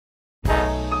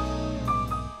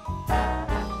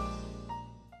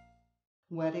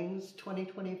Weddings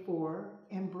 2024,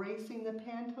 embracing the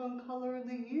Pantone Color of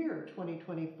the Year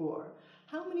 2024.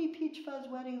 How many Peach Fuzz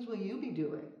weddings will you be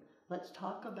doing? Let's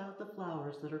talk about the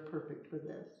flowers that are perfect for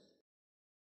this.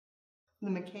 The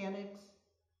mechanics,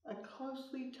 a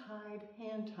closely tied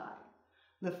hand tie.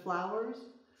 The flowers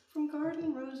from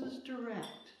Garden Roses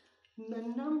Direct. The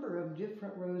number of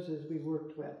different roses we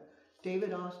worked with.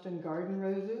 David Austin Garden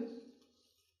Roses,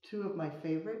 two of my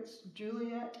favorites,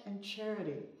 Juliet and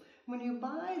Charity. When you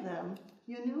buy them,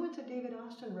 you know it's a David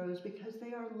Austin rose because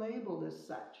they are labeled as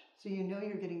such, so you know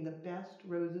you're getting the best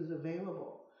roses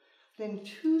available. Then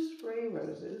two spray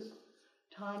roses,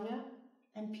 Tanya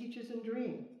and Peaches and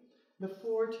Dream. The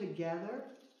four together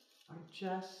are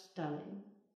just stunning.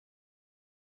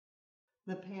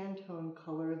 The Pantone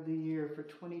Color of the Year for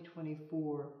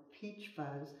 2024, Peach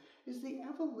Fuzz, is the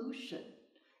evolution.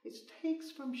 It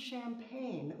takes from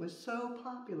champagne that was so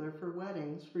popular for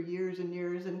weddings for years and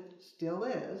years and still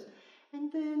is,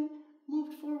 and then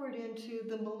moved forward into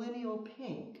the millennial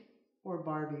pink or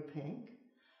Barbie pink.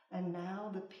 And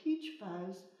now the Peach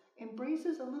Fuzz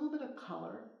embraces a little bit of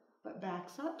color but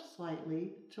backs up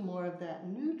slightly to more of that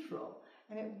neutral.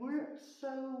 And it works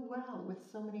so well with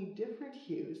so many different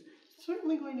hues. It's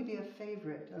certainly going to be a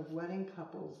favorite of wedding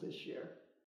couples this year.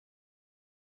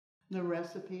 The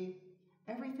recipe,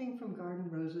 everything from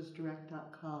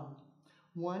GardenRosesDirect.com.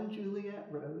 1 Juliet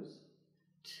rose,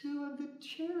 2 of the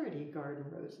Charity Garden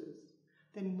Roses,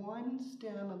 then 1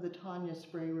 stem of the Tanya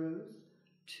Spray Rose,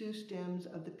 2 stems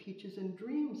of the Peaches and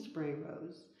Dream Spray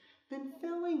Rose, then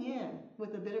filling in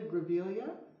with a bit of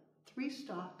Grevillea, 3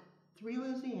 stock, 3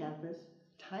 Lysianthus,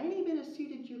 tiny bit of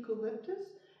seeded eucalyptus,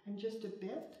 and just a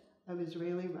bit of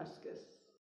Israeli ruscus.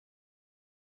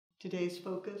 Today's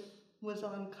focus was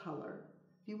on color.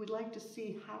 If you would like to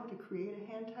see how to create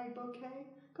a hand-tied bouquet,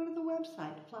 go to the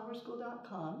website,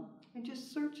 flowerschool.com, and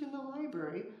just search in the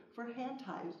library for hand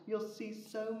ties. You'll see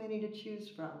so many to choose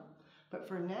from. But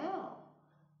for now,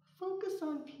 focus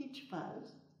on Peach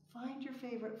Fuzz. Find your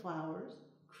favorite flowers,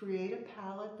 create a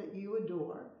palette that you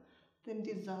adore, then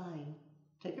design.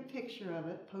 Take a picture of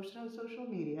it, post it on social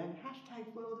media, and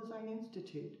hashtag Floral Design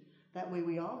Institute. That way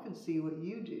we all can see what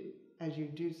you do as you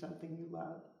do something you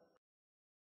love.